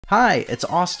Hi, it's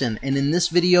Austin, and in this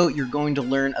video you're going to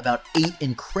learn about 8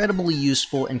 incredibly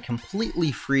useful and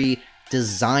completely free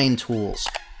design tools.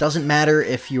 Doesn't matter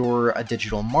if you're a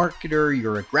digital marketer,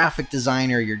 you're a graphic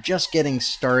designer, you're just getting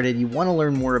started, you want to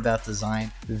learn more about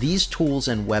design, these tools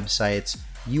and websites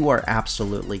you are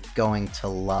absolutely going to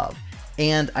love.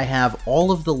 And I have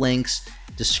all of the links,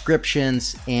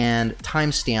 descriptions, and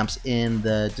timestamps in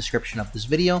the description of this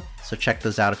video, so check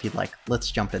those out if you'd like.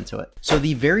 Let's jump into it. So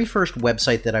the very first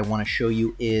website that I want to show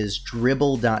you is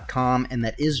Dribbble.com, and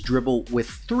that is Dribbble with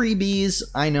 3 B's.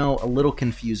 I know, a little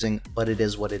confusing, but it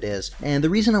is what it is. And the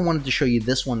reason I wanted to show you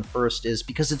this one first is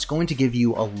because it's going to give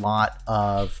you a lot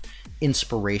of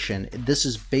inspiration. This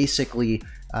is basically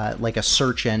like a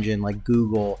search engine like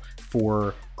Google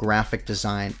for graphic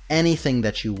design, anything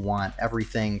that you want,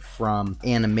 everything from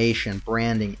animation,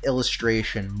 branding,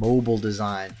 illustration, mobile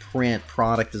design, print,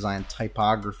 product design,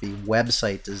 typography,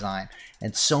 website design,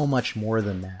 and so much more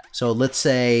than that. So let's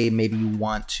say maybe you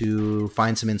want to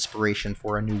find some inspiration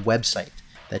for a new website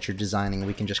that you're designing.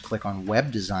 We can just click on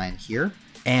web design here,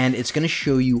 and it's going to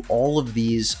show you all of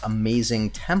these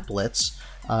amazing templates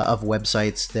of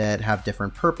websites that have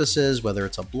different purposes, whether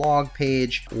it's a blog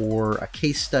page or a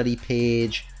case study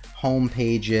page, home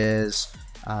pages,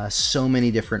 so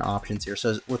many different options here.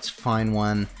 So let's find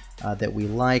one that we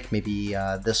like, maybe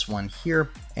this one here,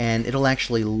 and it'll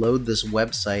actually load this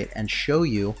website and show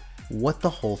you what the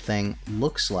whole thing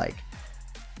looks like.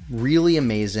 Really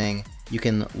amazing. You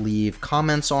can leave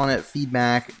comments on it,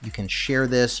 feedback, you can share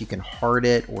this, you can heart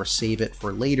it or save it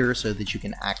for later so that you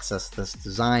can access this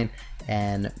design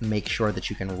and make sure that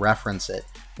you can reference it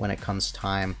when it comes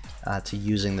time to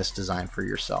using this design for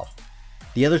yourself.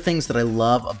 The other things that I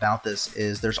love about this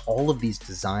is there's all of these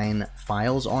design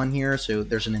files on here. So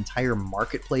there's an entire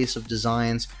marketplace of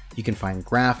designs. You can find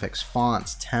graphics,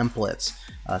 fonts, templates,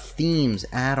 themes,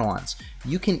 add-ons.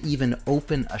 You can even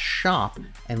open a shop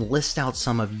and list out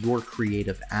some of your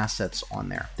creative assets on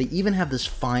there. They even have this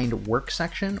find work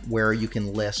section where you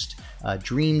can list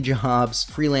dream jobs,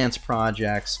 freelance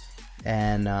projects,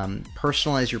 and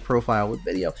personalize your profile with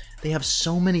video. They have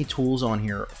so many tools on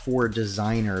here for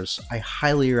designers. I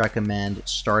highly recommend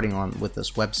starting on with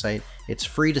this website. It's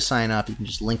free to sign up. You can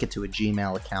just link it to a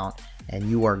Gmail account, and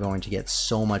you are going to get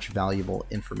so much valuable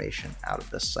information out of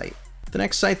this site. The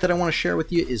next site that I want to share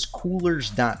with you is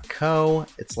Coolors.co.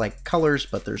 It's like colors,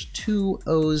 but there's 2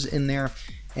 O's in there.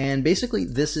 And basically,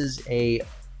 this is a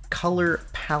color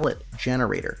palette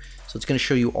generator. So it's going to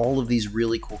show you all of these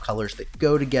really cool colors that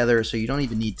go together, so you don't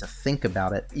even need to think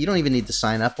about it. You don't even need to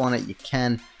sign up on it. You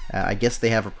can. I guess they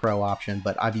have a pro option,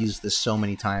 but I've used this so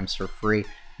many times for free.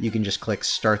 You can just click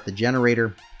Start the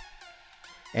Generator.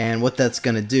 And what that's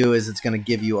going to do is it's going to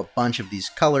give you a bunch of these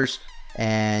colors,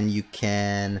 and you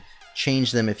can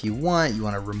change them if you want. You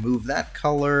want to remove that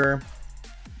color.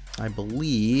 I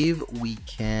believe we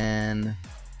can...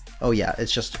 Oh yeah,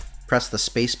 it's just... press the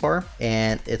space bar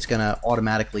and it's going to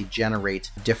automatically generate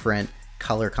different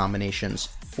color combinations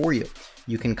for you.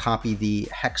 You can copy the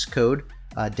hex code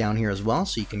down here as well,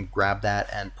 so you can grab that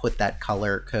and put that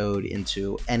color code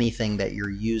into anything that you're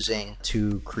using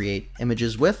to create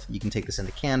images with. You can take this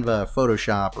into Canva,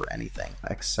 Photoshop, or anything,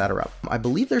 etc. I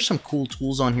believe there's some cool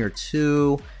tools on here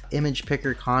too. Image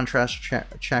picker, contrast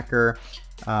checker.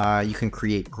 You can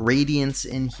create gradients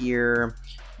in here.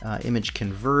 Image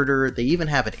converter. They even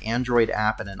have an Android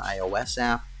app and an iOS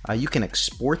app. You can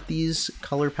export these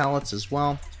color palettes as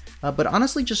well. But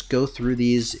honestly, just go through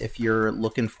these if you're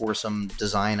looking for some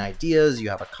design ideas, you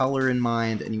have a color in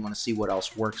mind, and you want to see what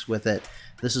else works with it.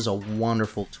 This is a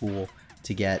wonderful tool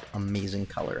to get amazing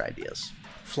color ideas.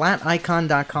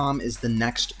 Flaticon.com is the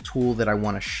next tool that I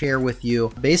want to share with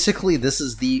you. Basically, this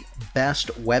is the best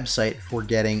website for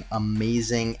getting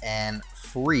amazing and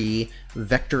free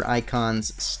vector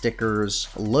icons, stickers,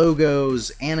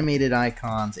 logos, animated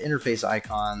icons, interface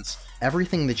icons,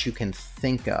 everything that you can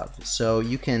think of. So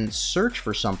you can search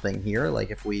for something here,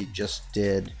 like if we just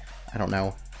did, I don't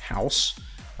know, house,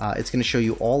 it's going to show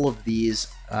you all of these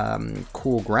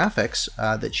cool graphics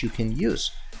that you can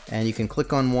use. And you can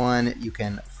click on one, you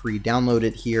can free download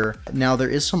it here. Now there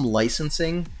is some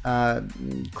licensing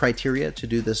criteria to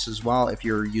do this as well. If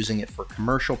you're using it for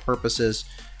commercial purposes,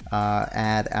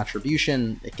 add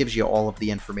attribution, it gives you all of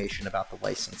the information about the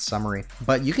license summary.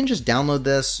 But you can just download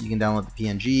this, you can download the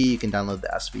PNG, you can download the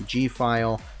SVG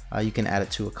file, you can add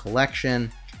it to a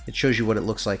collection. It shows you what it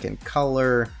looks like in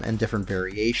color and different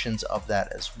variations of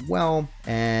that as well,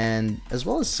 and as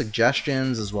well as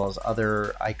suggestions, as well as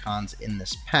other icons in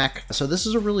this pack. So this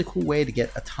is a really cool way to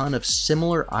get a ton of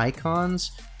similar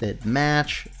icons that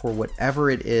match for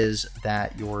whatever it is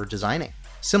that you're designing.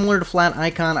 Similar to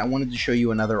Flaticon, I wanted to show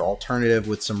you another alternative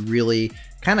with some really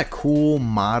kind of cool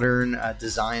modern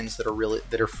designs that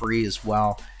are free as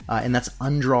well, and that's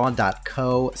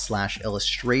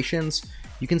undraw.co/illustrations.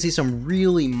 You can see some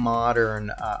really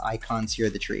modern icons here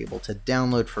that you're able to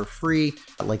download for free,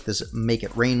 like this Make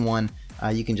It Rain one.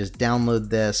 You can just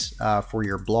download this for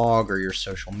your blog or your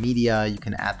social media. You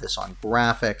can add this on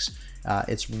graphics.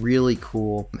 It's really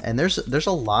cool, and there's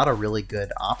a lot of really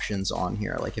good options on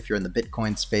here. Like if you're in the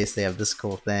Bitcoin space, they have this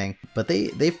cool thing, but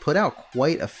they've put out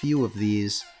quite a few of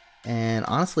these, and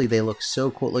honestly they look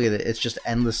so cool. Look at it, it's just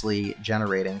endlessly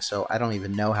generating, so I don't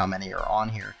even know how many are on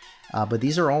here, but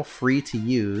these are all free to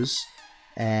use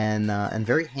and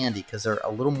very handy because they're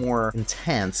a little more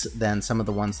intense than some of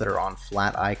the ones that are on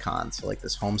Flaticon. So like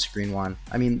this home screen one,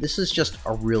 I mean, this is just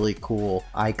a really cool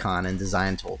icon and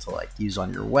design tool to like use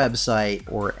on your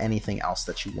website or anything else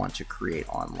that you want to create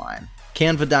online.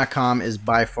 Canva.com is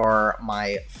by far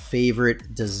my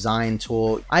favorite design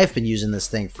tool. I have been using this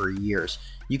thing for years.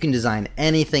 You can design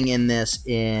anything in this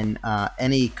in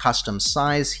any custom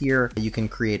size here. You can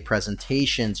create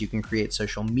presentations, you can create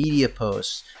social media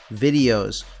posts,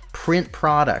 videos, print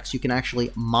products. You can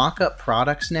actually mock up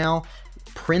products now,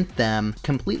 print them,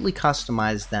 completely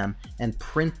customize them, and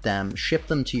print them, ship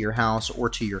them to your house or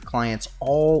to your clients,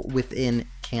 all within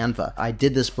Canva. I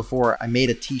did this before. I made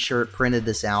a t-shirt, printed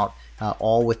this out,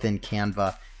 all within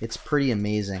Canva. It's pretty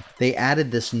amazing. They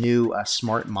added this new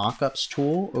smart mockups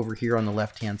tool over here on the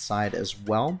left-hand side as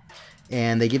well.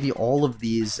 And they give you all of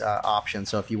these options.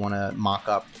 So if you want to mock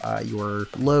up your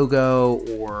logo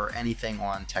or anything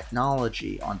on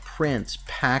technology, on print,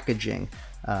 packaging,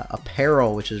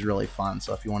 apparel, which is really fun.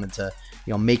 So if you wanted to,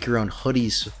 make your own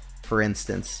hoodies, for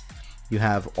instance, you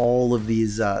have all of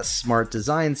these smart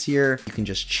designs here. You can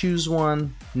just choose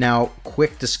one. Now,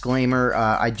 quick disclaimer,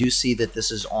 I do see that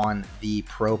this is on the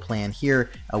Pro plan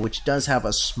here, which does have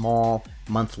a small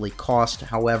monthly cost.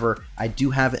 However, I do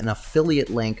have an affiliate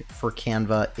link for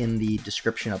Canva in the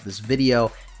description of this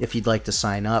video if you'd like to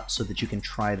sign up so that you can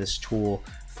try this tool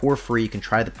for free. You can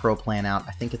try the Pro plan out.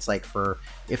 I think it's like for,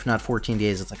 if not 14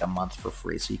 days, it's like a month for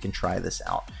free. So you can try this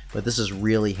out. But this is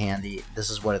really handy. This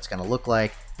is what it's going to look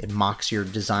like. It mocks your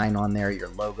design on there, your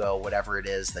logo, whatever it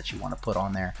is that you want to put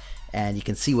on there. And you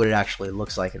can see what it actually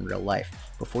looks like in real life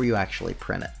before you actually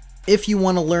print it. If you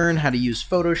want to learn how to use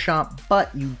Photoshop, but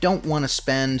you don't want to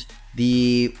spend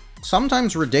the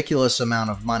sometimes ridiculous amount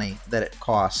of money that it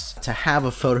costs to have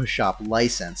a Photoshop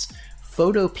license,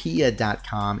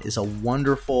 Photopea.com is a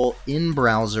wonderful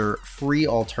in-browser free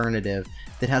alternative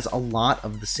that has a lot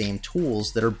of the same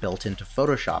tools that are built into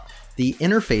Photoshop. The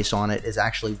interface on it is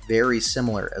actually very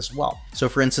similar as well. So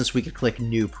for instance, we could click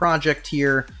New Project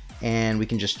here, and we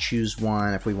can just choose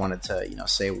one if we wanted to,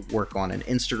 say work on an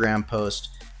Instagram post.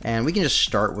 And we can just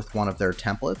start with one of their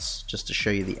templates just to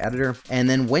show you the editor. And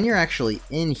then when you're actually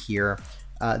in here,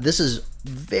 this is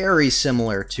very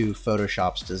similar to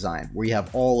Photoshop's design, where you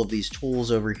have all of these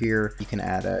tools over here. You can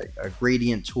add a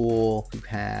gradient tool, you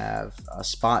have a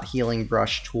spot healing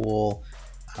brush tool,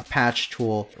 a patch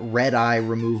tool, red eye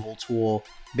removal tool.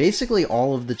 Basically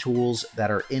all of the tools that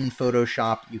are in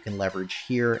Photoshop you can leverage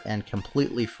here, and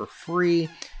completely for free.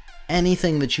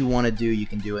 Anything that you want to do, you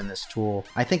can do in this tool.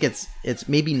 I think it's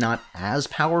maybe not as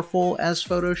powerful as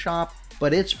Photoshop,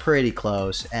 but it's pretty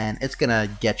close, and it's gonna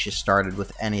get you started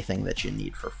with anything that you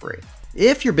need for free.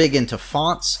 If you're big into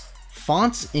fonts,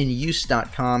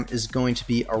 fontsinuse.com is going to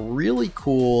be a really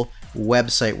cool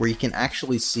website where you can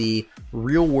actually see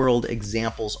real-world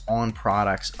examples on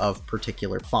products of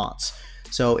particular fonts.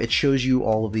 So it shows you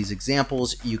all of these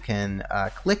examples. You can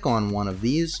click on one of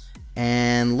these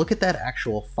and look at that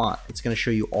actual font. It's going to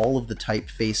show you all of the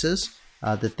typefaces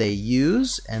that they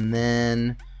use, and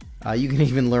then you can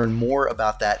even learn more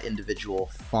about that individual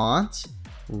font.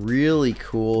 Really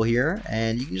cool here,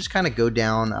 and you can just kind of go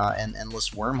down an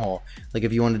endless wormhole. Like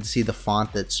if you wanted to see the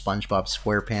font that SpongeBob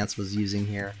SquarePants was using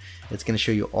here, it's going to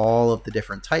show you all of the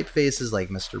different typefaces like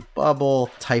Mr. Bubble,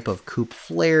 type of coupe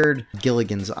flared,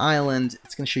 Gilligan's Island.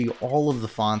 It's going to show you all of the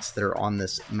fonts that are on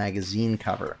this magazine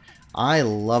cover. I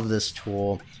love this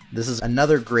tool. This is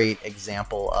another great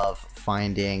example of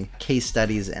finding case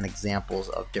studies and examples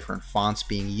of different fonts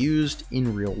being used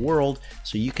in real world,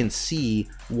 so you can see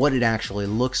what it actually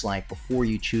looks like before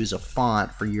you choose a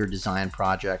font for your design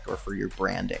project or for your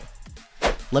branding.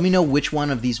 Let me know which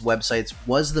one of these websites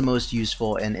was the most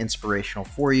useful and inspirational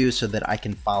for you so that I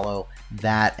can follow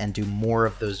that and do more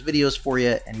of those videos for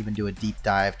you, and even do a deep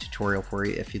dive tutorial for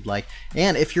you if you'd like.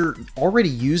 And if you're already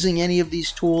using any of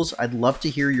these tools, I'd love to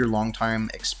hear your long-time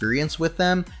experience with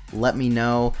them let me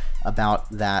know about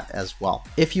that as well.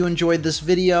 If you enjoyed this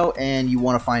video and you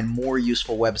want to find more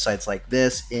useful websites like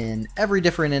this in every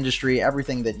different industry,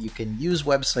 everything that you can use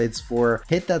websites for,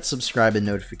 hit that subscribe and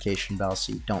notification bell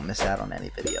so you don't miss out on any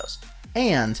videos.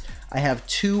 And I have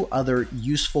 2 other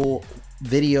useful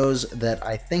videos that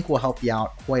I think will help you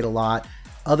out quite a lot.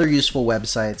 Other useful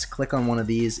websites, click on one of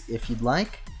these if you'd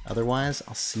like. Otherwise,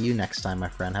 I'll see you next time, my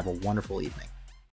friend. Have a wonderful evening.